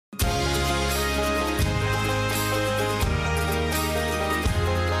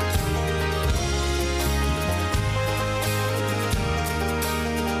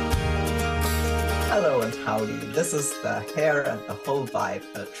Hello and howdy. This is the Hair and the Whole Vibe,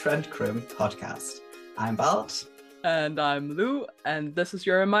 a Trent Krim podcast. I'm Balt. And I'm Lou, and this is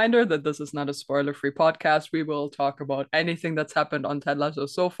your reminder that this is not a spoiler-free podcast. We will talk about anything that's happened on Ted Lasso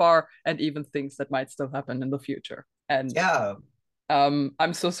so far, and even things that might still happen in the future. And yeah,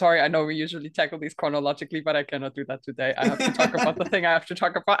 I'm so sorry. I know we usually tackle these chronologically, but I cannot do that today. I have to talk about the thing I have to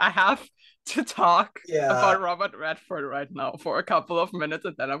talk about. I have to talk about Robert Redford right now for a couple of minutes,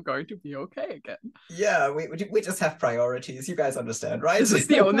 and then I'm going to be okay again. Yeah, we just have priorities. You guys understand, right? This is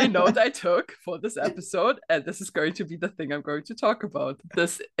the only note I took for this episode, and this is going to be the thing I'm going to talk about.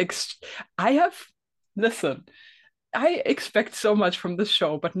 Listen, I expect so much from this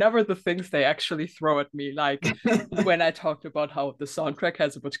show, but never the things they actually throw at me. Like when I talked about how the soundtrack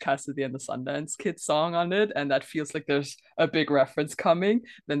has a Butch Cassidy and the Sundance Kid song on it, and that feels like there's a big reference coming.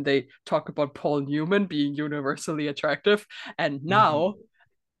 Then they talk about Paul Newman being universally attractive, and now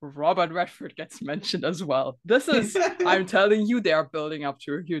Robert Redford gets mentioned as well. This is, I'm telling you, they are building up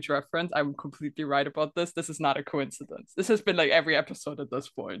to a huge reference. I'm completely right about this. This is not a coincidence. This has been like every episode at this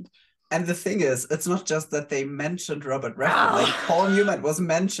point. And the thing is, it's not just that they mentioned Robert Redford. Like Paul Newman was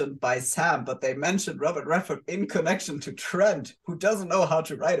mentioned by Sam, but they mentioned Robert Redford in connection to Trent, who doesn't know how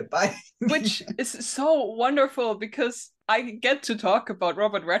to ride a bike. Which is so wonderful because I get to talk about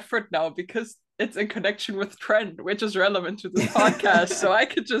Robert Redford now because it's in connection with Trent, which is relevant to this podcast. So I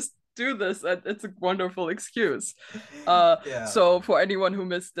could just do this, and it's a wonderful excuse. So for anyone who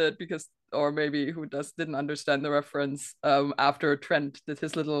missed it, or maybe who didn't understand the reference, after Trent did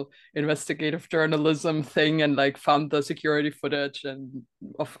his little investigative journalism thing and like found the security footage and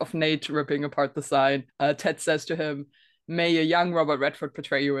of Nate ripping apart the sign, Ted says to him, "May a young Robert Redford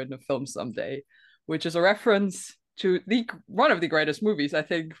portray you in a film someday," which is a reference to one of the greatest movies. I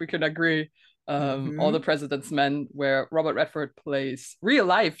think we can agree. All the President's Men, where Robert Redford plays real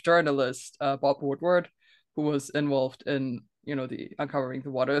life journalist Bob Woodward, who was involved in the uncovering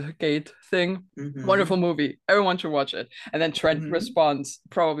the Watergate thing. Wonderful movie. Everyone should watch it. And then Trent responds,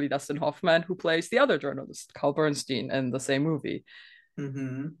 probably Dustin Hoffman, who plays the other journalist, Carl Bernstein, in the same movie.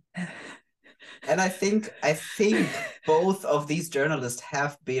 And I think both of these journalists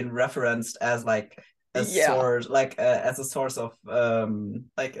have been referenced as like source, like as a source of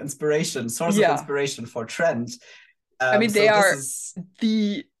like inspiration, of inspiration for Trent. I mean, they are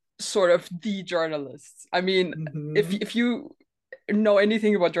the sort of the journalists. I mean, if you know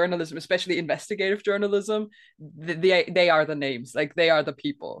anything about journalism, especially investigative journalism, they are the names. Like they are the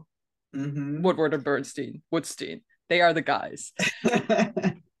people. Woodward and Bernstein, Woodstein. They are the guys.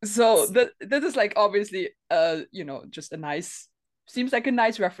 So that is like obviously just seems like a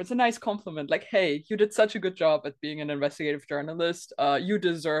nice reference, a nice compliment. Like, hey, you did such a good job at being an investigative journalist. You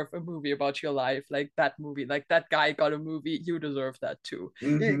deserve a movie about your life. Like that movie, like that guy got a movie. You deserve that too.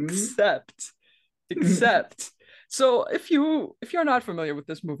 Except. So if you're not familiar with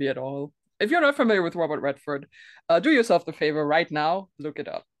this movie at all, if you're not familiar with Robert Redford, do yourself the favor right now. Look it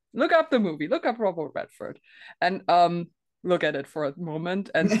up. Look up the movie. Look up Robert Redford, and look at it for a moment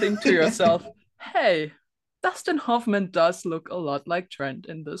and think to yourself, hey, Dustin Hoffman does look a lot like Trent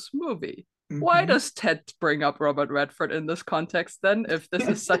in this movie. Why does Ted bring up Robert Redford in this context then, if this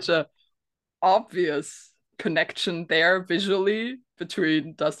is such a obvious connection there visually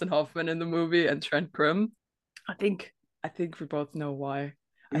between Dustin Hoffman in the movie and Trent Krim? I think we both know why.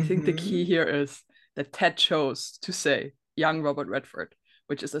 I think the key here is that Ted chose to say young Robert Redford,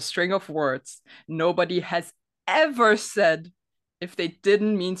 which is a string of words nobody has ever said if they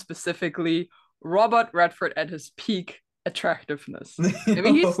didn't mean specifically Robert Redford at his peak attractiveness. I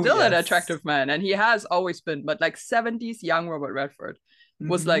mean, he's still an attractive man, and he has always been, but like 70s young Robert Redford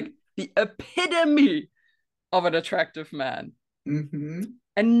was like the epitome of an attractive man. And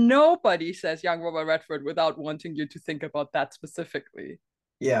nobody says young Robert Redford without wanting you to think about that specifically.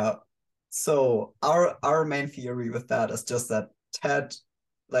 Yeah. So our main theory with that is just that Ted,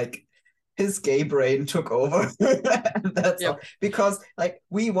 like, his gay brain took over. And that's all. Because like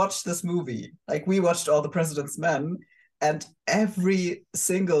we watched this movie, like we watched all the President's Men, and every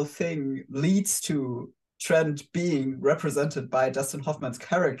single thing leads to Trent being represented by Dustin Hoffman's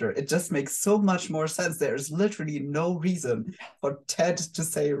character. It just makes so much more sense. There's literally no reason for Ted to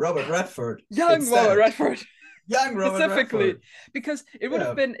say Robert Redford. Robert Redford. Young Robert specifically Redford. Because it would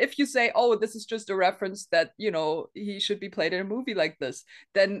have been, if you say, oh, this is just a reference that he should be played in a movie like this,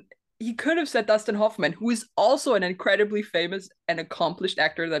 then he could have said Dustin Hoffman, who is also an incredibly famous and accomplished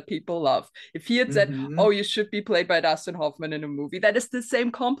actor that people love. If he had said, oh, you should be played by Dustin Hoffman in a movie, that is the same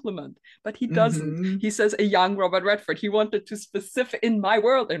compliment. But he doesn't. He says a young Robert Redford. He wanted to specific, in my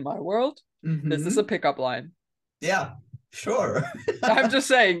world, this is a pickup line. Yeah. Sure. I'm just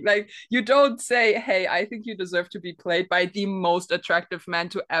saying, like, you don't say, hey, I think you deserve to be played by the most attractive man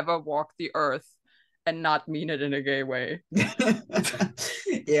to ever walk the earth and not mean it in a gay way.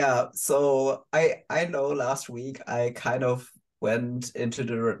 Yeah, so I know last week I kind of went into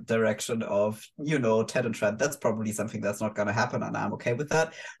the direction of, Ted and Trent. That's probably something that's not gonna happen, and I'm okay with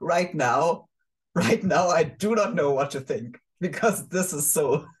that. Right now, I do not know what to think because this is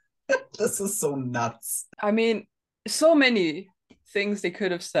so this is so nuts. I mean, so many things they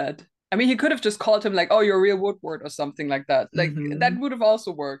could have said. I mean, he could have just called him like, "Oh, you're real Woodward" or something like that. Like that Mm-hmm. would have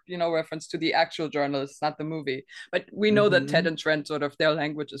also worked, reference to the actual journalists, not the movie. But we know that Ted Mm-hmm. and Trent sort of their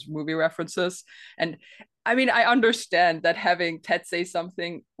language is movie references, and I mean, I understand that having Ted say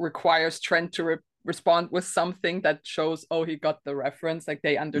something requires Trent to respond with something that shows, oh, he got the reference, like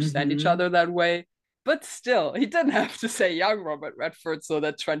they understand each Mm-hmm. other that way. But still, he didn't have to say young Robert Redford so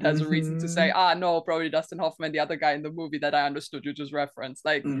that Trent has a reason to say, Mm-hmm. no, probably Dustin Hoffman, the other guy in the movie that I understood you just referenced.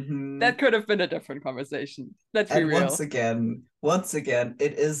 Like, Mm-hmm. that could have been a different conversation. Let's be And real. once again,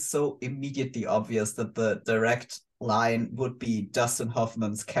 it is so immediately obvious that the direct line would be Dustin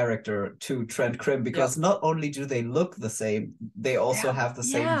Hoffman's character to Trent Crimm Yeah. because not only do they look the same, they also Yeah. have the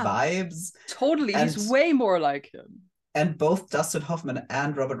same Yeah. vibes. Totally. He's And way more like him. both Dustin Hoffman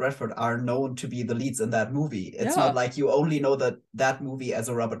and Robert Redford are known to be the leads in that movie. It's not Yeah. like you only know that movie as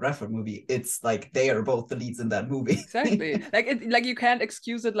a Robert Redford movie. It's like they are both the leads in that movie. Exactly. Like you can't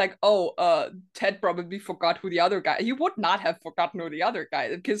excuse it like, oh, Ted probably forgot who the other guy. He would not have forgotten who the other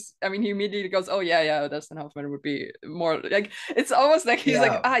guy because I mean he immediately goes, oh yeah, Dustin Hoffman would be more like it's almost like he's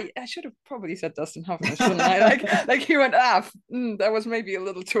like, Yeah. I should have probably said Dustin Hoffman, shouldn't I? Like he went, that was maybe a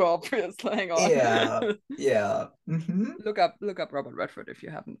little too obvious. Hang on. Yeah. Yeah. Mm-hmm. Look up Robert Redford if you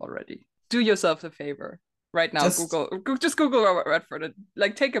haven't already. Do yourself a favor. Right now, Just Google Robert Redford and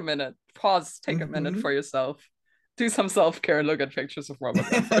like take a minute, pause, take a minute mm-hmm. for yourself, do some self-care and look at pictures of Robert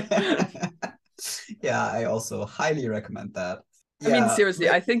Redford. Yeah, I also highly recommend that. I mean, Yeah. seriously,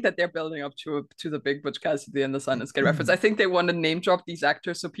 I think that they're building up to the big Butch Cassidy and the Sundance reference. I think they want to name drop these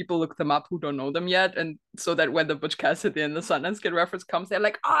actors so people look them up who don't know them yet, and so that when the Butch Cassidy and the Sundance Kid reference comes, they're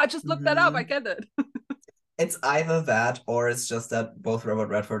like, I just looked that up, I Mhm. get it. It's either that or it's just that both Robert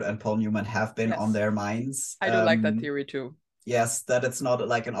Redford and Paul Newman have been on Yes, their minds. I do like that theory too. Yes, that it's not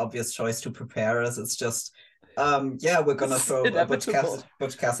like an obvious choice to prepare us. It's just yeah, we're gonna It's throw a inevitable.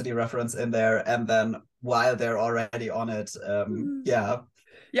 Butch Cassidy reference in there, and then while they're already on it, yeah,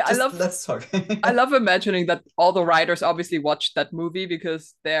 Yeah, I just love let's talk. I love imagining that all the writers obviously watched that movie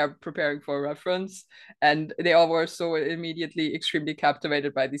because they're preparing for a reference, and they all were so immediately extremely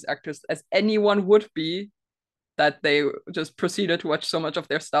captivated by these actors, as anyone would be, that they just proceeded to watch so much of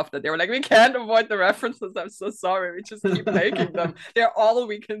their stuff that they were like, we can't avoid the references. I'm so sorry. We just keep making them. They're all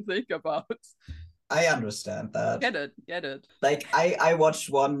we can think about. I understand that. Get it, get it. Like I watched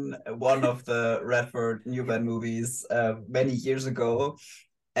one of the Redford Newman movies many years ago,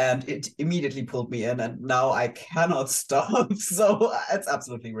 and it immediately pulled me in, and now I cannot stop. So it's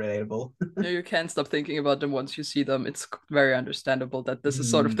absolutely relatable. You can't stop thinking about them once you see them. It's very understandable that this is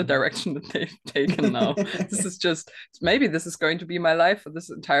sort of the Mm. direction that they've taken now. This is just maybe this is going to be my life for this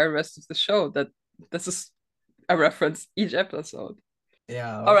entire rest of the show. That this is a reference each episode. All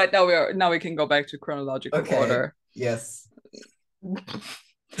Yeah. right, now we can go back to chronological Okay. order. Yes.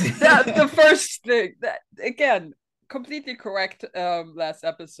 The first thing that again completely correct last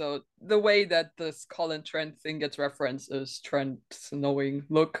episode, the way that this Colin Trent thing gets referenced is Trent's knowing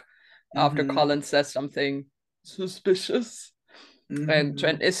look after Mm-hmm. Colin says something suspicious, and Mm-hmm.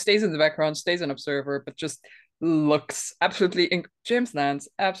 Trent stays in the background, stays an observer, but just looks absolutely James Nance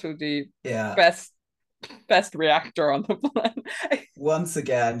absolutely Yeah. best reactor on the planet. Once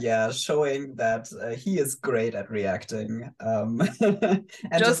again, yeah, showing that he is great at reacting. And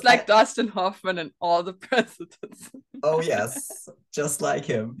Just just like Dustin Hoffman and all the presidents. oh yes, just like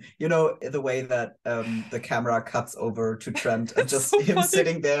him. You know, the way that the camera cuts over to Trent and It's just so him funny.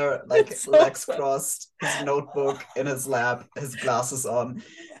 sitting there like It's so legs funny. crossed, his notebook in his lap, his glasses on.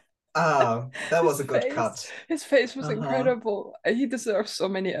 Ah, that his was a good face cut. his face was Uh-huh. incredible. He deserves so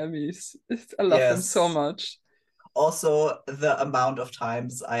many Emmys. I love him so Yes. much. Also, the amount of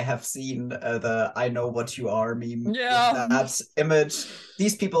times I have seen the I know what you are meme with Yeah. that image.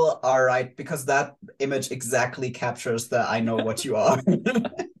 These people are right because that image exactly captures the I know what you are.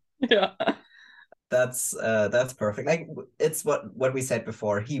 Yeah. That's perfect. Like it's what we said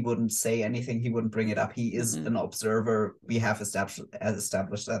before. He wouldn't say anything. He wouldn't bring it up. He is Mm-mm. an observer. We have established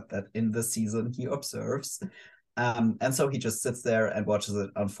that in this season he observes. And so he just sits there and watches it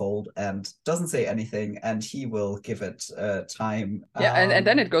unfold and doesn't say anything, and he will give it time. Yeah, and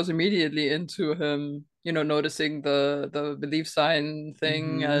then it goes immediately into him noticing the belief sign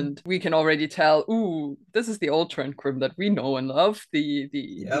thing, Mm-hmm. and we can already tell, ooh, this is the old Trent Crimm that we know and love, Yep.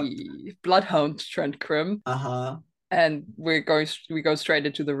 the bloodhound Trent Crimm. Uh-huh. And we go straight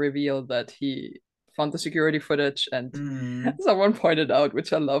into the reveal that he found the security footage, and Mm. someone pointed out,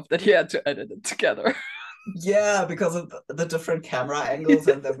 which I love, that he had to edit it together. Yeah, because of the different camera angles,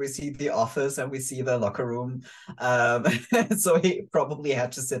 and then we see the office and we see the locker room. Um, so he probably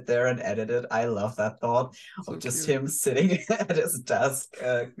had to sit there and edit it. I love that thought of So just cute. him sitting at his desk,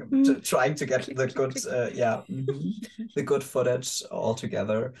 trying to get Click, the click, good, click. the good footage all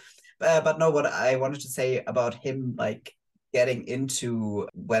together. But no, what I wanted to say about him, like getting into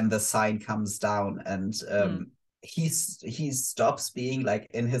when the sign comes down and Mm, he stops being like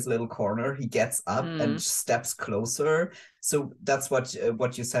in his little corner. He gets up and mm, steps closer. So that's what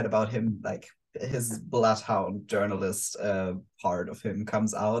you said about him, like his bloodhound journalist part of him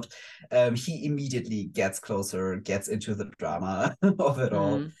comes out. He immediately gets closer, gets into the drama of it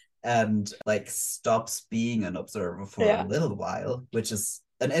all, mm. and like stops being an observer for a Yeah. little while, which is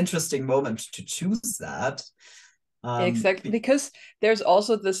an interesting moment to choose that. Exactly, because there's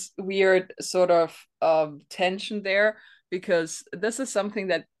also this weird sort of tension there, because this is something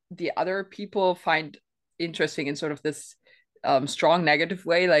that the other people find interesting in sort of this strong negative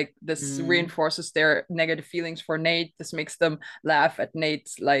way. Like, this mm, reinforces their negative feelings for Nate. This makes them laugh at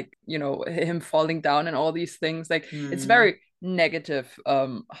Nate's, like, him falling down and all these things. Like, it's mm, very negative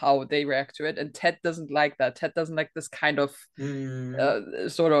how they react to it, and Ted doesn't like that. Ted doesn't like this kind of mm,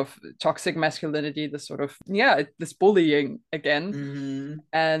 sort of toxic masculinity, this sort of, yeah, this bullying again. mm,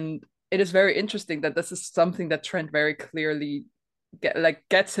 And it is very interesting that this is something that Trent very clearly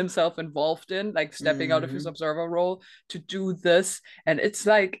gets himself involved in, like stepping out of his mm, observer role to do this. And it's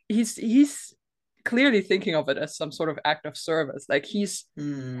like he's clearly thinking of it as some sort of act of service. Like, he's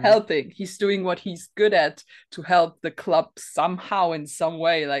mm, helping, he's doing what he's good at to help the club somehow, in some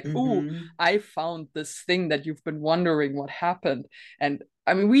way. Like, ooh, mm, I found this thing that you've been wondering what happened. And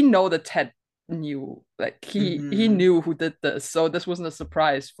I mean, we know that Ted knew, like, he mm, knew who did this, so this wasn't a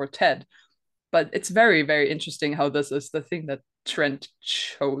surprise for Ted. But it's very, very interesting how this is the thing that Trent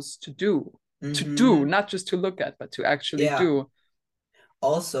chose to do, mm. not just to look at, but to actually Yeah. do.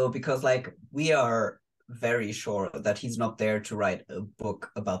 Also, because like we are very sure that he's not there to write a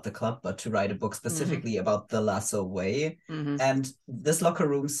book about the club, but to write a book Mm-hmm. specifically about the Lasso Way. Mm-hmm. And this locker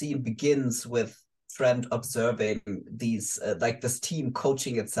room scene begins with Trent observing these, like this team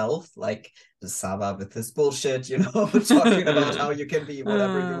coaching itself, like the Saba with this bullshit, talking about how you can be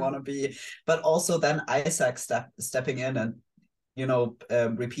whatever you want to be, but also then Isaac stepping in and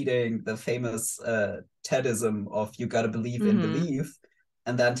repeating the famous Tedism of "you gotta believe in Mm-hmm. belief,"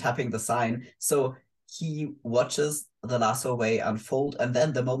 and then tapping the sign. So he watches the Lasso Way unfold, and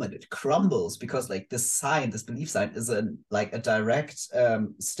then the moment it crumbles, because like this sign, this belief sign, is a direct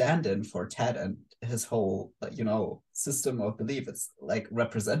stand-in for Ted and his whole system of belief. It's like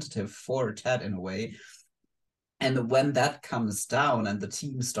representative for Ted in a way. And when that comes down and the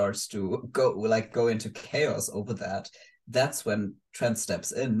team starts to go into chaos over that, that's when Trent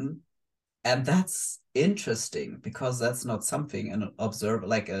steps in. And that's interesting because that's not something an observer,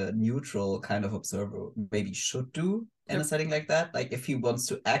 like a neutral kind of observer, maybe should do in a Yep. setting like that. Like if he wants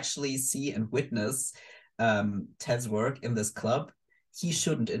to actually see and witness Ted's work in this club, he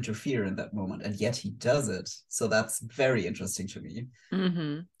shouldn't interfere in that moment. And yet he does it. So that's very interesting to me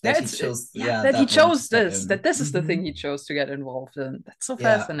Mm-hmm. that Yeah, he chose, yeah, yeah, that he that moment to chose step this, in. that this is the Mm-hmm. thing he chose to get involved in. That's so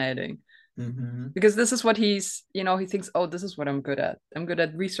Yeah. fascinating. Mm-hmm. Because this is what he thinks, oh, this is what I'm good at. I'm good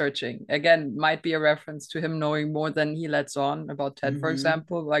at researching. Again, might be a reference to him knowing more than he lets on about Ted, for Mm-hmm.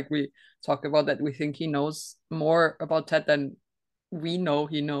 example. Like, we talk about that, we think he knows more about Ted than we know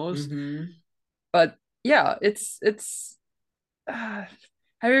he knows. Mm-hmm. But yeah, it's I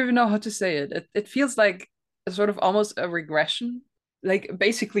don't even know how to say it. It feels like a sort of almost a regression. Like,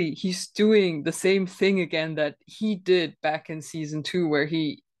 basically, he's doing the same thing again that he did back in season 2, where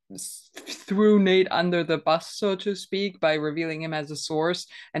he threw Nate under the bus, so to speak, by revealing him as a source,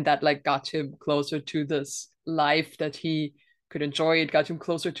 and that like got him closer to this life that he could enjoy. It got him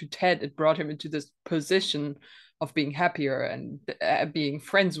closer to Ted. It brought him into this position of being happier and being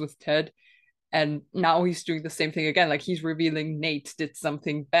friends with Ted. And now he's doing the same thing again. Like, he's revealing Nate did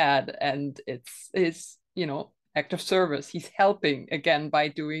something bad, and it's his act of service. He's helping again by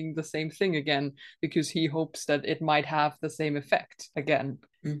doing the same thing again, because he hopes that it might have the same effect again.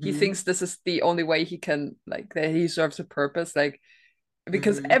 He Mm-hmm. thinks this is the only way he can, like, that he serves a purpose. Like,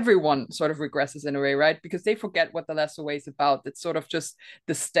 because everyone sort of regresses in a way, right? Because they forget what The Last Away is about. It's sort of just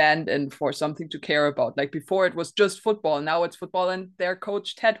the stand-in for something to care about. Like before it was just football, now it's football and their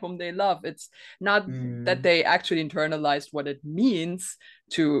coach Ted, whom they love. It's not that they actually internalized what it means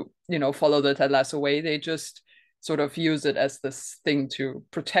to, follow the Ted Lasso way. They just sort of use it as this thing to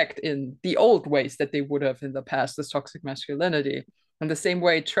protect in the old ways that they would have in the past, this toxic masculinity. And the same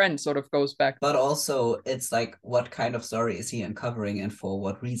way Trent sort of goes back. But also, it's like, what kind of story is he uncovering and for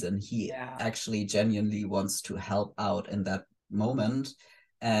what reason? He actually genuinely wants to help out in that moment.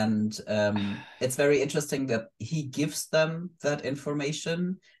 And it's very interesting that he gives them that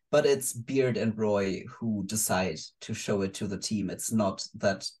information, but it's Beard and Roy who decide to show it to the team. It's not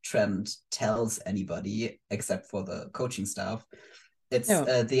that Trent tells anybody except for the coaching staff. It's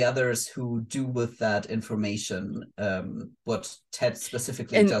the others who do with that information what Ted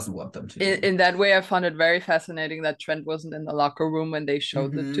specifically doesn't want them to do. In that way, I found it very fascinating that Trent wasn't in the locker room when they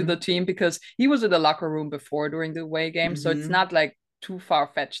showed it to the team, because he was in the locker room before during the away game. So it's not like too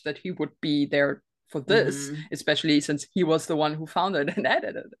far-fetched that he would be there for this, especially since he was the one who found it and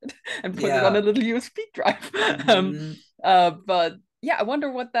edited it and put it on a little USB drive. But yeah, I wonder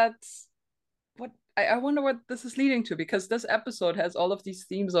what that's... I wonder what this is leading to, because this episode has all of these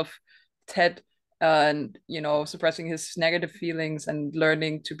themes of Ted and suppressing his negative feelings and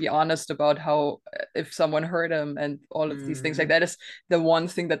learning to be honest about how, if someone hurt him, and all of these things. Like, that is the one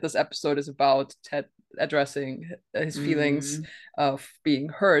thing that this episode is about, Ted addressing his feelings of being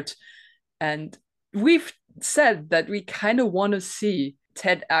hurt. And we've said that we kind of want to see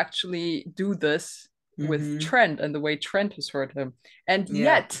Ted actually do this with Trent and the way Trent has hurt him. And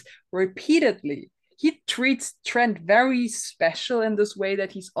yet, repeatedly, he treats Trent very special in this way,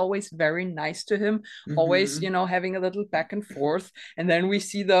 that he's always very nice to him, always, having a little back and forth. And then we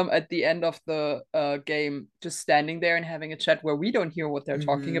see them at the end of the game just standing there and having a chat where we don't hear what they're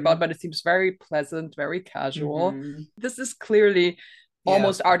talking about, but it seems very pleasant, very casual. This is clearly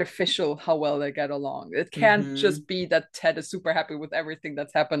almost artificial how well they get along. It can't just be that Ted is super happy with everything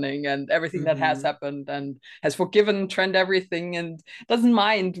that's happening and everything that has happened and has forgiven Trent everything and doesn't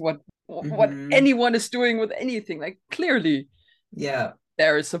mind what anyone is doing with anything. Like, clearly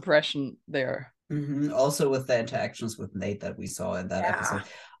there is suppression there. Also with the interactions with Nate that we saw in that episode.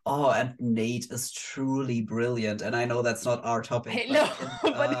 Oh, and Nate is truly brilliant. And I know that's not our topic.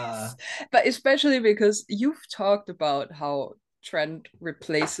 But especially because you've talked about how Trent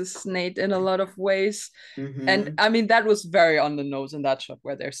replaces Nate in a lot of ways. And I mean, that was very on the nose in that shot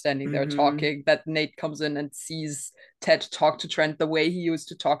where they're standing there talking, that Nate comes in and sees Ted talk to Trent the way he used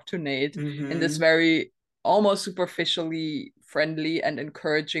to talk to Nate, in this very almost superficially friendly and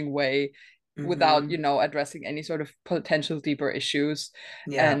encouraging way, without addressing any sort of potential deeper issues.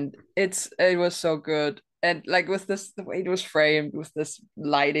 And it was so good. And like, with this, the way it was framed with this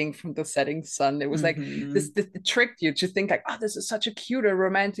lighting from the setting sun, it was like this tricked you to think like, oh, this is such a cute and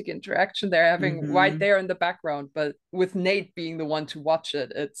romantic interaction they're having right there in the background. But with Nate being the one to watch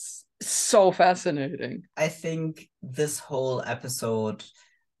it, it's so fascinating. I think this whole episode,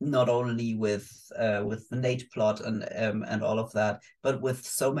 not only with the Nate plot and all of that, but with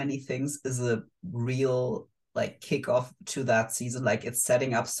so many things, is a real like kickoff to that season. Like, it's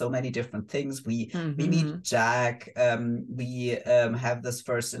setting up so many different things. We meet Jack, we have this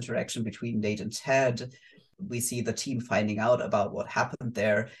first interaction between Nate and Ted. We see the team finding out about what happened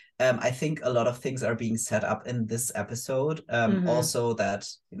there. I think a lot of things are being set up in this episode. Also that,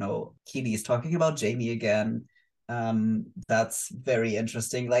 Keeley is talking about Jamie again. That's very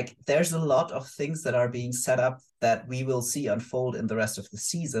interesting. Like, there's a lot of things that are being set up that we will see unfold in the rest of the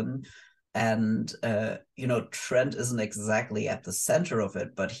season. And Trent isn't exactly at the center of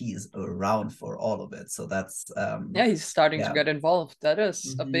it, but he's around for all of it. So that's he's starting to get involved. That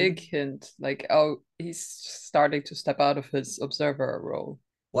is a big hint. Like, he's starting to step out of his observer role.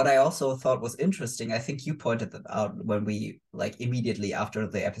 What I also thought was interesting, I think you pointed that out when we, like, immediately after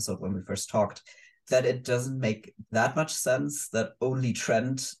the episode when we first talked, that it doesn't make that much sense that only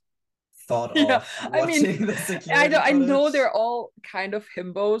Trent thought of watching the security I know they're all kind of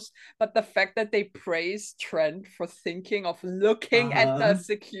himbos, but the fact that they praise Trent for thinking of looking at the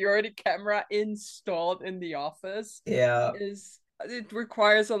security camera installed in the office it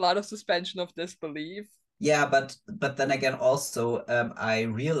requires a lot of suspension of disbelief. Yeah, but then again, also, I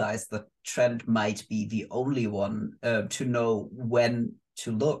realized that Trent might be the only one to know when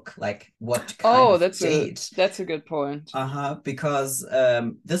to look, like what kind of date. That's a good point. Because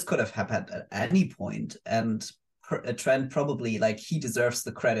this could have happened at any point, and Trent probably, like, he deserves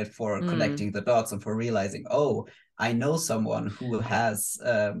the credit for connecting the dots and for realizing, oh, I know someone who has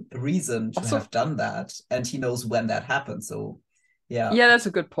reason to have done that, and he knows when that happened. So Yeah. Yeah, that's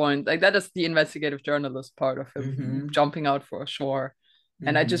a good point. Like that is the investigative journalist part of him Mm-hmm. jumping out for shore.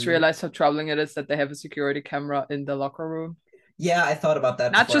 And I just Mm-hmm. realized how troubling it is that they have a security camera in the locker room. Yeah, I thought about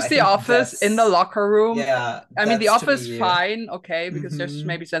that Not before. just I the think office, in the locker room. yeah, I mean, the that's to office, me. fine, okay, because there's Mm-hmm.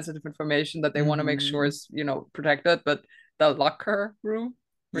 maybe sensitive information that they want to make sure Mm-hmm. is, protected. But the locker room,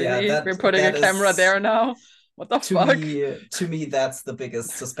 Yeah, really? We're putting a that camera is there now? What the fuck? to me that's the biggest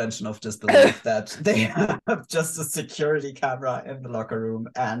suspension of disbelief that they have just a security camera in the locker room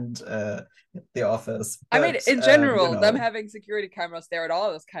and the office. I mean, But in general, them having security cameras there at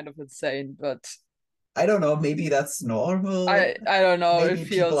all is kind of insane, but I don't know, maybe that's normal. I don't know. It Maybe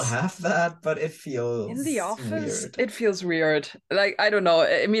people feels have that, but it in the feels office, weird. it feels weird. Like I don't know.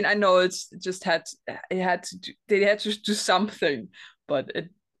 I mean, I know it's just they had to do something, but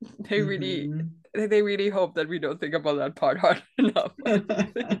they really Mhm. they really hope that we don't think about that part hard enough, I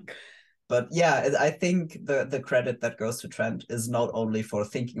think. But yeah, I think the credit that goes to Trent is not only for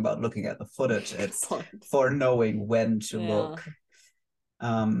thinking about looking at the footage, Good it's point. for knowing when to Yeah. look.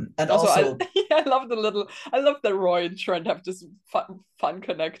 And Also, also, yeah, I love that Roy and Trent have this fun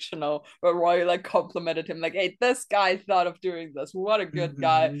connection now, where Roy like complimented him, like, "Hey, this guy thought of doing this. What a good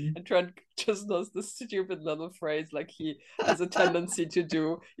guy!" mhm. And Trent just does this stupid little phrase, like he has a tendency to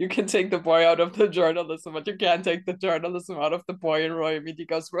do. You can take the boy out of the journalism, but you can't take the journalism out of the boy. And Roy immediately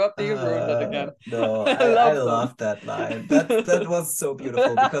goes, "Well, you ruined it again." No, I I love them. love that line. That was so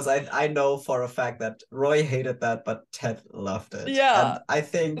beautiful because I know for a fact that Roy hated that, but Ted loved it, and Yeah. I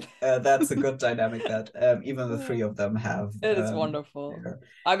think that's a good dynamic that even the three of them have It is wonderful. there.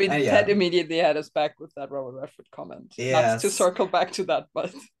 I mean, And Ted yeah, immediately had us back with that Robert Redford comment. Not to yes, circle back to that,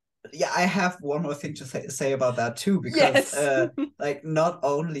 but yeah, I have one more thing to say about that too, because yes. like not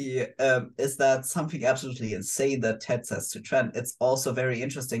only is that something absolutely insane that Ted says to Trent, it's also very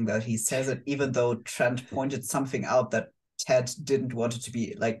interesting that he says it even though Trent pointed something out that Ted didn't want to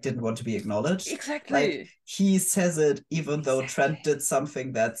be acknowledged. Like Exactly. he says it even though Exactly. Trent did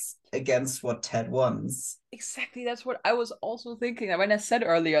something that's against what Ted wants. Exactly. That's what I was also thinking. When I said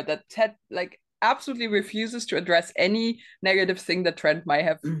earlier that Ted like absolutely refuses to address any negative thing that Trent might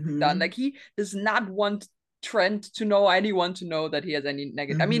have done. Mm-hmm. Like he does not want Trent to know, anyone to know that he has any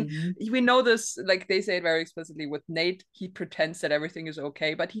negative. I mean, Mm-hmm. we know this, like they say it very explicitly with Nate. He pretends that everything is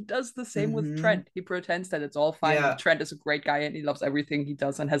okay, but he does the same with Mm-hmm. Trent. He pretends that it's all fine and Yeah. Trent is a great guy and he loves everything he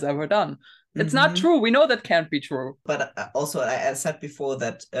does and has ever done. It's not Mm-hmm. true. We know that can't be true. But also, I said before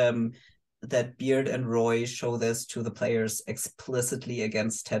that that Beard and Roy show this to the players explicitly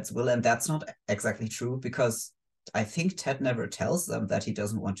against Ted's will, and that's not exactly true because I think Ted never tells them that he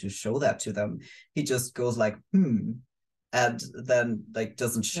doesn't want to show that to them. He just goes like, and then like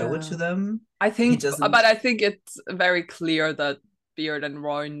doesn't show it Yeah. to them. I He think, doesn't. but I think it's very clear that Beard and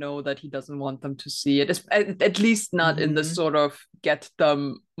Roy know that he doesn't want them to see it. At least not in the Mm-hmm. sort of get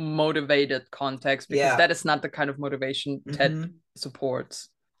them motivated context, because Yeah. that is not the kind of motivation Ted Mm-hmm. supports.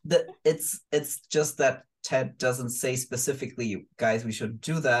 It's just that Ted doesn't say specifically, guys, we should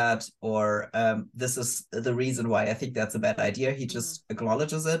do that, or this is the reason why I think that's a bad idea. He Mm. just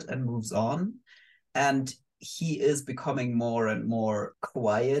acknowledges it and moves on. And he is becoming more and more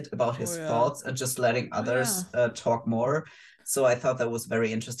quiet about Oh his yeah. thoughts and just letting Oh yeah. others talk more. So I thought that was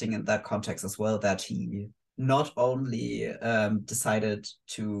very interesting in that context as well, that he not only decided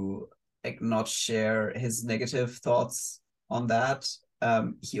to like not share his negative thoughts on that,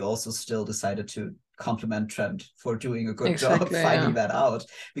 he also still decided to compliment Trent for doing a good job Exactly. finding Yeah. that out,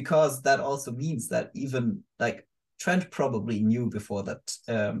 because that also means that even like Trent probably knew before that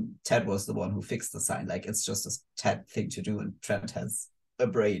Ted was the one who fixed the sign. Like it's just a Ted thing to do, and Trent has a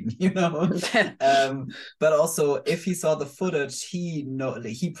brain, you know. But also, if he saw the footage,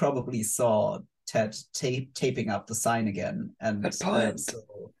 he probably saw Ted taping up the sign again, and Good point.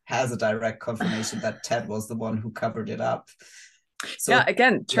 so has a direct confirmation that Ted was the one who covered it up. Yeah, So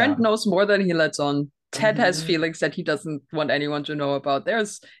again, yeah. Trent knows more than he lets on. Ted has Mm-hmm. feelings that he doesn't want anyone to know about.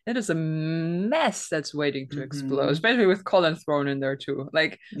 It is a mess that's waiting to explode, Mm-hmm. especially with Colin thrown in there too.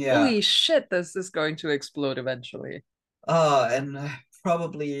 Like, Yeah. holy shit, this is going to explode eventually. And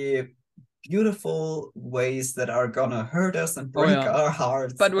probably beautiful ways that are gonna hurt us and Oh break yeah. our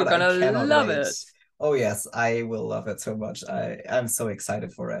hearts, But we're but I gonna cannot love wait. it. Oh yes, I will love it so much. I'm so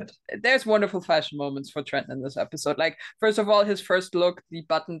excited for it. There's wonderful fashion moments for Trent in this episode. Like, first of all, his first look, the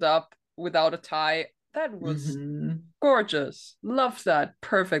buttoned up without a tie, that was Mm-hmm. gorgeous. Love that.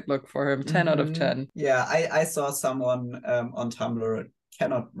 Perfect look for him. 10 out of Mm-hmm. 10. Yeah, I saw someone on Tumblr,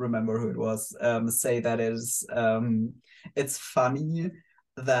 cannot remember who it was, say that it's funny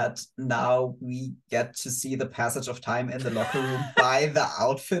that now we get to see the passage of time in the locker room by the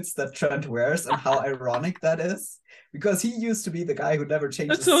outfits that Trent wears, and how ironic that is, because he used to be the guy who never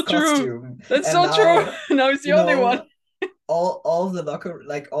changed That's so his true. costume, That's and so true. now, Now he's the you only one. know, all the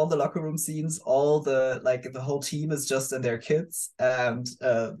locker room scenes, all the whole team is just in their kits, and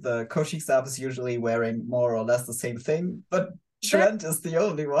the coaching staff is usually wearing more or less the same thing, but Trent is the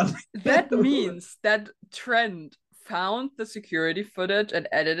only one. That means that Trent found the security footage and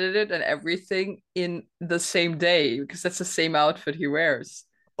edited it and everything in the same day, because that's the same outfit he wears.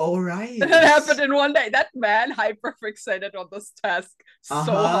 All right. It happened in one day. That man hyper fixated on this task so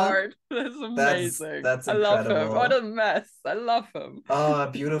hard. That's amazing. That's I love him. incredible. What a mess. I love him. Oh,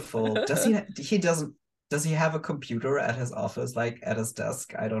 beautiful. Does he have a computer at his office, like at his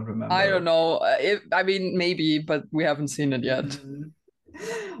desk? I don't remember. I don't know. I mean, maybe, but we haven't seen it yet.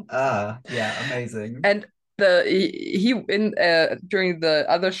 Yeah, amazing. And he in during the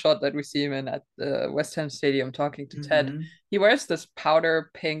other shot that we see him in at the West Ham Stadium talking to Ted, he wears this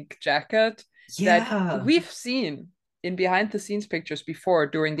powder pink jacket that we've seen in behind the scenes pictures before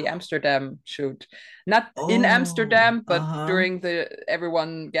during the Amsterdam shoot. Not in Amsterdam, but during the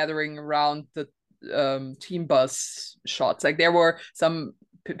everyone gathering around the team bus shots. Like there were some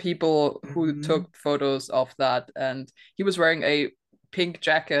people who took photos of that, and he was wearing a pink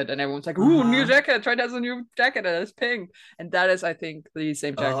jacket, and everyone's like, "Ooh, new jacket! Trent has a new jacket, and it's pink." And that is, I think, the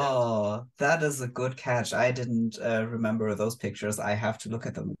same jacket. Oh, that is a good catch. I didn't remember those pictures. I have to look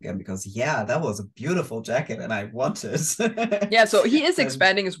at them again, because that was a beautiful jacket, and I want it. Yeah, so he is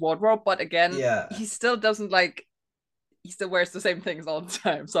expanding his wardrobe, but again, he still doesn't like. He still wears the same things all the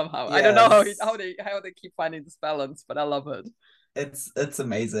time somehow. Yes. I don't know how they keep finding this balance, but I love it. It's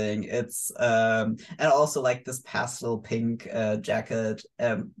amazing. It's and also like this pastel pink jacket,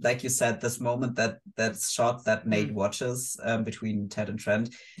 like you said, this moment that shot that Nate watches between Ted and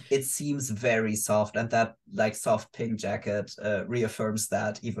Trent, it seems very soft, and that like soft pink jacket reaffirms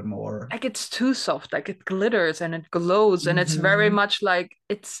that even more. Like it's too soft, like it glitters and it glows, and it's very much like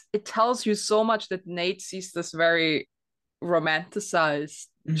it tells you so much that Nate sees this very romanticized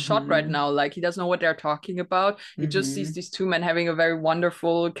shot right now. Like he doesn't know what they're talking about. He just sees these two men having a very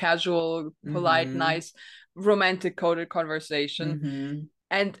wonderful, casual, polite, nice, romantic coded conversation.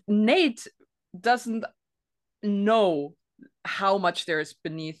 And Nate doesn't know how much there is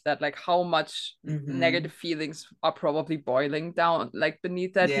beneath that, like how much negative feelings are probably boiling down like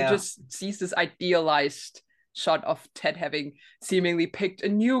beneath that. He just sees this idealized shot of Ted having seemingly picked a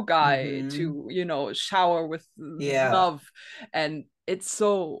new guy to, shower with love. And it's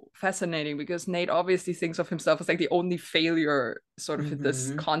so fascinating because Nate obviously thinks of himself as like the only failure sort of in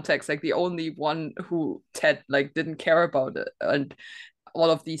this context, like the only one who Ted like didn't care about it, and all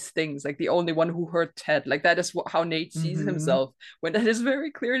of these things, like the only one who hurt Ted. Like that is how Nate sees himself, when that is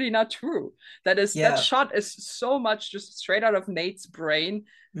very clearly not true. That shot is so much just straight out of Nate's brain,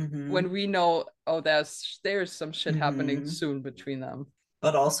 when we know, there's some shit happening soon between them.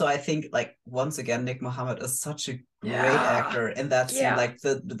 But also, I think, like, once again, Nick Mohammed is such a great actor in that scene. Like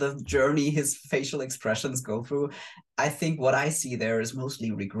the journey his facial expressions go through. I think what I see there is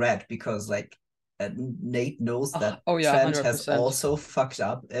mostly regret, because like Nate knows that Trent 100%. Has also fucked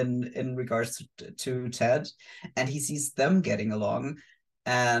up in regards to Ted, and he sees them getting along,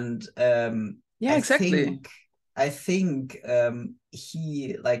 and exactly. I think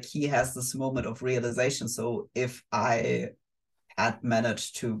he has this moment of realization. So if I had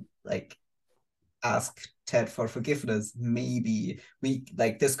managed to like ask Ted for forgiveness, maybe we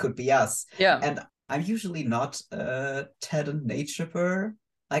like this could be us. Yeah. And I'm usually not Ted and Nate shipper.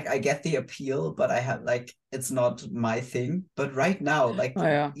 Like I get the appeal, but I have like it's not my thing. But right now, like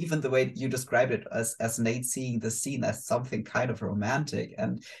even the way you described it as Nate seeing the scene as something kind of romantic,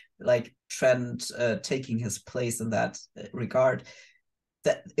 and like Trent taking his place in that regard,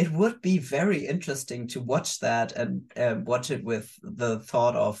 that it would be very interesting to watch that and watch it with the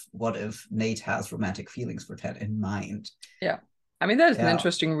thought of what if Nate has romantic feelings for Ted in mind. Yeah. I mean, that is an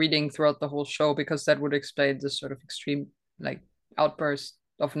interesting reading throughout the whole show, because that would explain this sort of extreme like outburst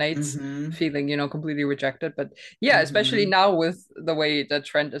of Nate's feeling, completely rejected. But especially now with the way that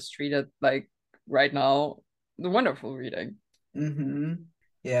Trent is treated, like right now, the wonderful reading.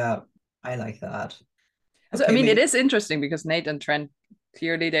 Yeah, I like that. So, I mean, it is interesting because Nate and Trent,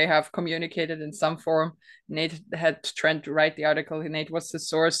 clearly they have communicated in some form. Nate had Trent write the article. Nate was the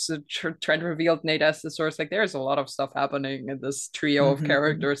source. Trent revealed Nate as the source. Like there's a lot of stuff happening in this trio of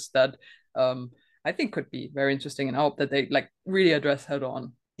characters that I think could be very interesting, and I hope that they like really address head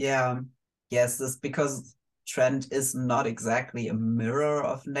on. Yeah. Yes, this because Trent is not exactly a mirror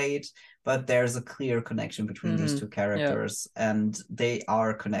of Nate, but there's a clear connection between these two characters, and they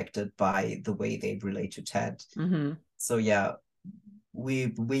are connected by the way they relate to Ted. So yeah,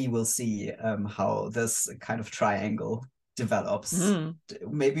 we will see how this kind of triangle develops.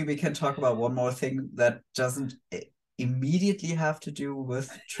 Maybe we can talk about one more thing that doesn't immediately have to do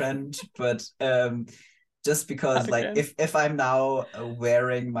with Trent, but just because like if I'm now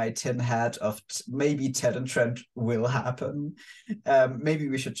wearing my tin hat of maybe Ted and Trent will happen, maybe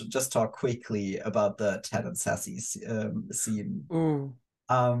we should just talk quickly about the Ted and Sassy scene. Ooh.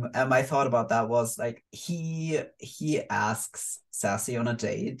 And my thought about that was like he asks Sassy on a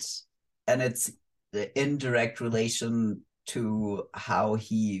date, and it's the indirect relation to how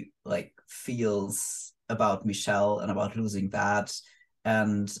he like feels about Michelle and about losing that,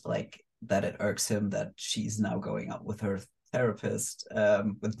 and like that it irks him that she's now going out with her therapist,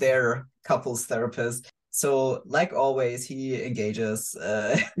 with their couples therapist. So like always, he engages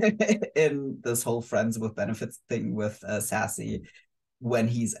in this whole friends with benefits thing with Sassy when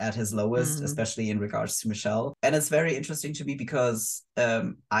he's at his lowest, especially in regards to Michelle. And it's very interesting to me because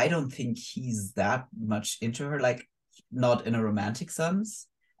I don't think he's that much into her, like not in a romantic sense.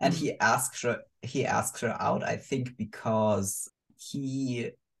 And he asks her out, I think, because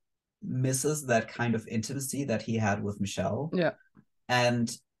he misses that kind of intimacy that he had with Michelle. Yeah.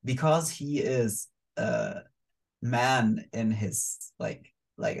 And because he is a man in his like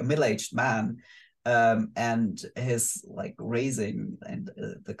a middle-aged man, and his like raising and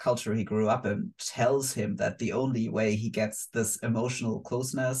the culture he grew up in tells him that the only way he gets this emotional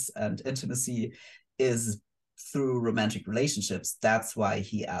closeness and intimacy is through romantic relationships. That's why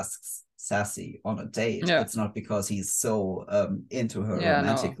he asks Sassy on a date. It's not because he's so into her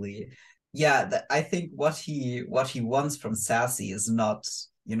romantically. I think what he wants from Sassy is not,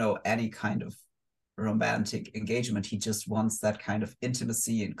 you know, any kind of romantic engagement. He just wants that kind of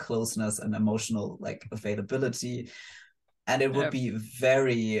intimacy and closeness and emotional like availability. And it would be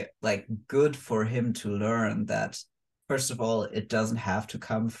very like good for him to learn that, first of all, it doesn't have to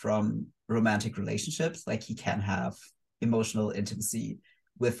come from romantic relationships. Like he can have emotional intimacy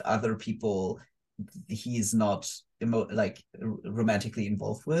with other people he's not romantically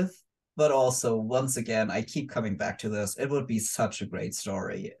involved with. But also, once again, I keep coming back to this. It would be such a great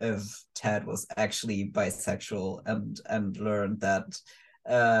story if Ted was actually bisexual and learned that,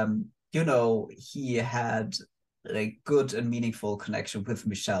 you know, he had a good and meaningful connection with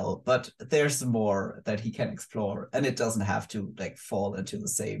Michelle, but there's more that he can explore, and it doesn't have to like fall into the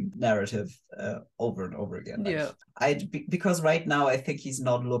same narrative over and over again. Because right now I think he's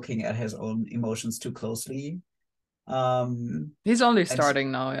not looking at his own emotions too closely. He's only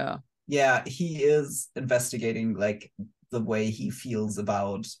starting now, yeah, he is investigating like the way he feels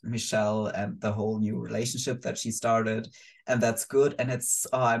about Michelle and the whole new relationship that she started, and that's good. And it's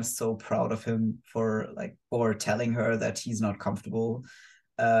I'm so proud of him for telling her that he's not comfortable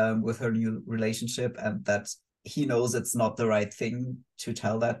with her new relationship, and that he knows it's not the right thing to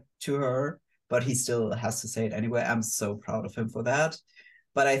tell that to her, but he still has to say it anyway. I'm so proud of him for that.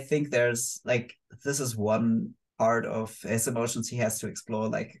 But I think there's like, this is one part of his emotions he has to explore,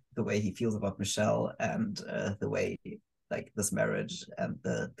 like the way he feels about Michelle, and the way like this marriage and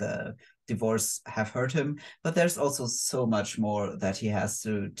the divorce have hurt him. But there's also so much more that he has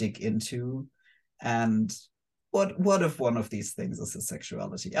to dig into. And what if one of these things is his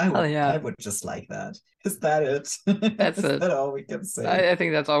sexuality? I would just like that. Is that it? That's is it. that all we can say? I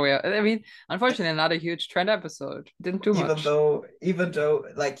think that's all we have. I mean, unfortunately, not a huge Trent episode. Didn't do much. Even though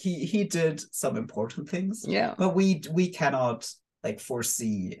like he did some important things. Yeah. But we cannot like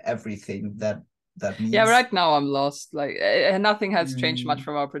foresee everything that means. Yeah, right now I'm lost. Like nothing has changed much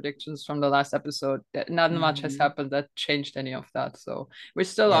from our predictions from the last episode. Not much has happened that changed any of that. So we're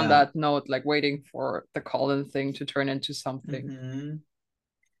still on that note, like waiting for the Colin thing to turn into something.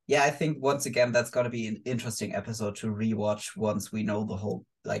 Yeah, I think once again that's going to be an interesting episode to rewatch once we know the whole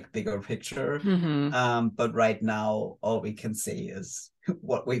like bigger picture. But right now all we can say is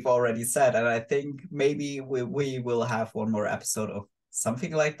what we've already said, and I think maybe we will have one more episode of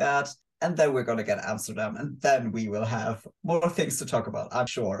something like that. And then we're going to get Amsterdam, and then we will have more things to talk about, I'm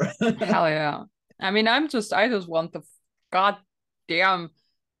sure. Hell yeah. I mean, I just want the goddamn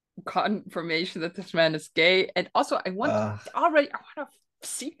confirmation that this man is gay. And also, I want to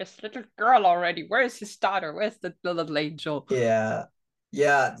see this little girl already. Where is his daughter? Where's the little angel?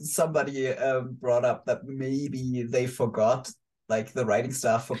 Yeah. Somebody brought up that maybe they forgot, like the writing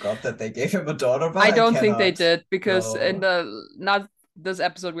staff forgot that they gave him a daughter. But I don't think they did, because in the not this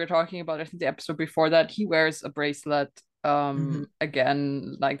episode we're talking about, I think the episode before that, he wears a bracelet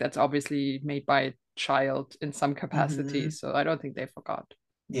again, like that's obviously made by child in some capacity. Mhm. So I don't think they forgot.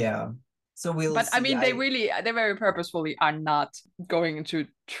 Yeah. So we'll But I see. mean, they very purposefully are not going into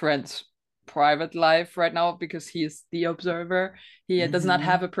Trent's private life right now because he is the observer. He does not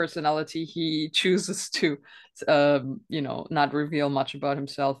have a Mhm. personality. He chooses to, not reveal much about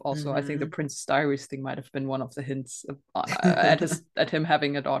himself. Also, I think the Mhm. Princess Diaries thing might have been one of the hints at him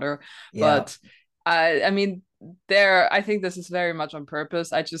having a daughter. Yeah. But I mean, I think this is very much on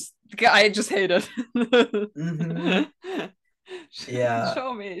purpose. I just hate it. Mhm. Yeah.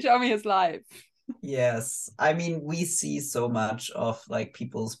 Show me his life. Yes. I mean, we see so much of like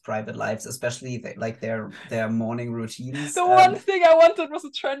people's private lives, especially like their morning routines. The one thing I wanted was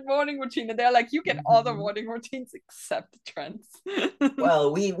a Trent morning routine, and they're like, you get all the Mhm. morning routines except Trent's.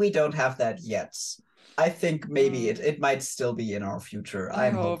 Well, we don't have that yet. I think maybe Mm, it might still be in our future. I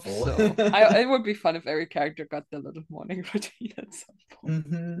I'm hope hopeful. so. It would be fun if every character got their little morning routine at some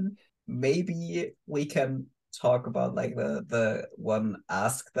point. Maybe we can talk about like the one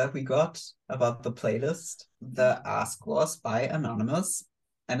ask that we got about the playlist. The ask was by Anonymous,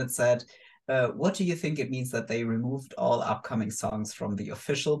 and it said, "What do you think it means that they removed all upcoming songs from the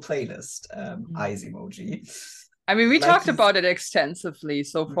official playlist?" Eyes emoji. I mean, we Like talked he's about it extensively,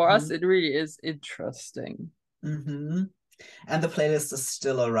 so for us, mhm, it really is interesting. mhm. And the playlist is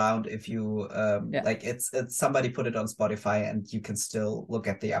still around if you Yeah. like it's somebody put it on Spotify and you can still look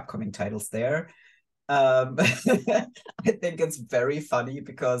at the upcoming titles there. I think it's very funny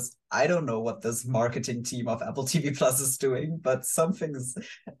because I don't know what this marketing team of Apple TV Plus is doing, but something's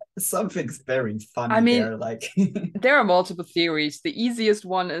very I funny mean, there. Like, there are multiple theories. The easiest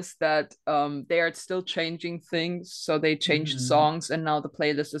one is that they are still changing things. So they changed mhm, songs and now the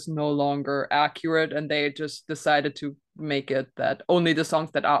playlist is no longer accurate and they just decided to make it that only the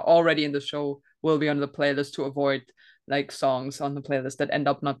songs that are already in the show will be on the playlist to avoid like songs on the playlist that end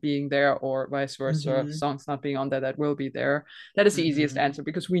up not being there or vice versa, mhm, songs not being on there that will be there. That is the easiest mhm. answer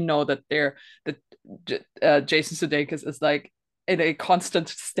because we know that Jason Sudeikis is like in a constant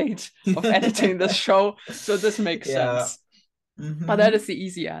state of editing the show, so this makes Yeah. sense. But that is Mhm. the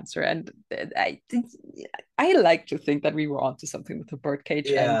easy answer, and I like to think that we were onto something with the birdcage,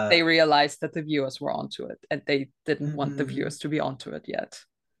 and they Yeah. realized that the viewers were onto it, and they didn't want the Mhm. viewers to be onto it yet.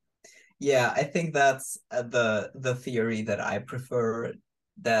 Yeah, I think that's the theory that I prefer,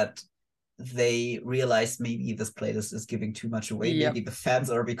 that they realized maybe this playlist is giving too much away. Yep. Maybe the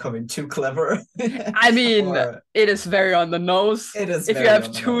fans are becoming too clever. I mean, Or it is very on the nose. it is If you very have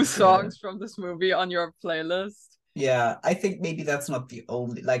on the two nose. Yeah. songs from this movie on your playlist, Yeah. I think maybe that's not the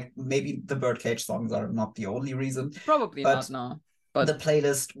only, like, maybe the Birdcage songs are not the only reason, probably but not, no. the But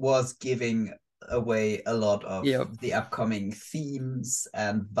playlist was giving away a lot of yep. the upcoming themes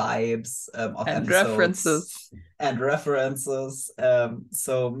and vibes of And episodes references. and references.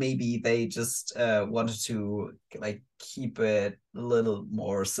 So maybe they just wanted to like keep it a little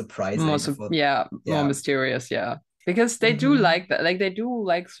more surprising for, More yeah. mysterious, yeah. Because they do Mm-hmm. like that, like they do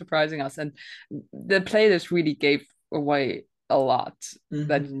like surprising us, and the playlist really gave away a lot.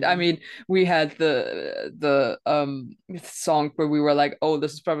 That I Mm-hmm. mean, we had the song where we were like, oh,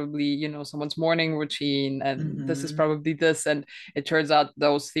 this is probably someone's morning routine, and this is Mm-hmm. probably this, and it turns out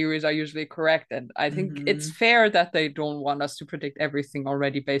those theories are usually correct, and I think it's Mm-hmm. fair that they don't want us to predict everything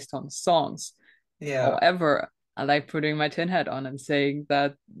already based on songs. Yeah. However, I like putting my tin hat on and saying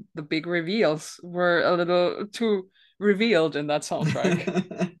that the big reveals were a little too revealed in that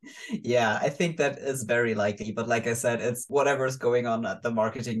soundtrack. Yeah, I think that is very likely. But like I said, it's whatever's going on at the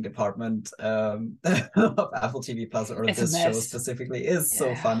marketing department of Apple TV Plus, or It's a this show mess. specifically, is so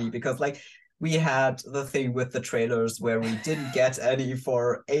Yeah. funny because like we had the thing with the trailers where we didn't get any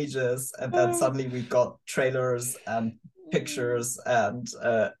for ages, and then suddenly we got trailers and pictures and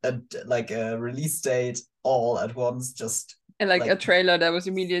like a release date all at once, just And like a like trailer that was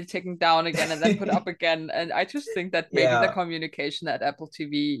immediately taken down again and then put up again. And I just think that maybe the yeah. communication at Apple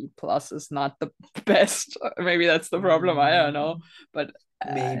TV Plus is not the best. Maybe that's the problem. I don't know. Mm, But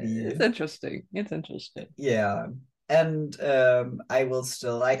it's maybe. interesting. It's interesting. Yeah. And I will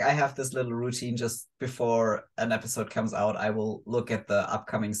still like, I have this little routine just before an episode comes out. I will look at the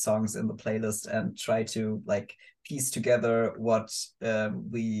upcoming songs in the playlist and try to like piece together what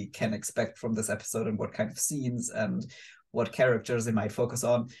we can expect from this episode and what kind of scenes and what characters they might focus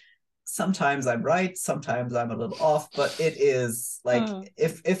on. Sometimes I'm right, sometimes I'm a little off, but it is like, Uh,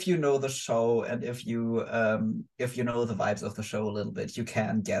 if you know the show and if you know the vibes of the show a little bit, you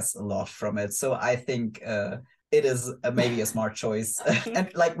can guess a lot from it. So I think it is maybe a smart choice. And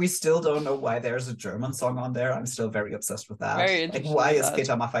like we still don't know why there's a German song on there. I'm still very obsessed with that. Very like interested why in is that.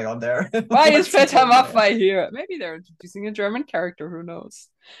 Peter Maffay on there? Why is What's he Peter doing there? Maffay here? Maybe they're introducing a German character, who knows?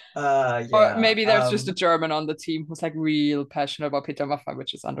 Yeah. Or maybe there's just a German on the team who's like real passionate about Peter Maffay,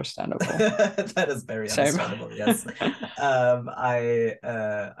 which is understandable. That is very Same. understandable. Yes. I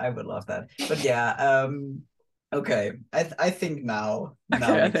would love that. But yeah, okay. I think now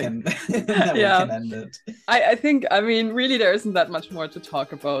Okay, we can Yeah. we can end it. I think, I mean, really there isn't that much more to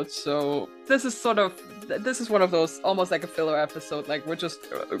talk about. So this is one of those almost like a filler episode. Like we're just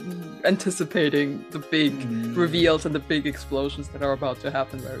anticipating the big reveals and the big explosions that are about to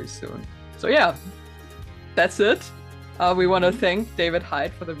happen very soon. So yeah, that's it. We want to thank David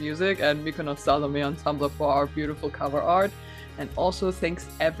Hyde for the music and Mykonos Salome on Tumblr for our beautiful cover art. And also thanks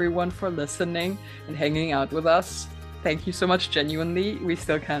everyone for listening and hanging out with us. Thank you so much, genuinely. We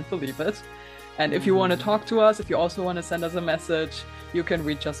still can't believe it. And if you want to talk to us, if you also want to send us a message, you can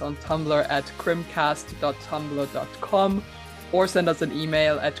reach us on Tumblr at crimcast.tumblr.com or send us an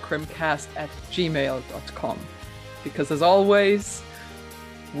email at crimcast@gmail.com. Because as always,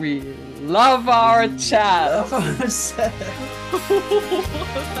 we love our chat. Love our chat.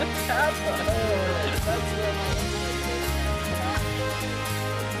 What's happening?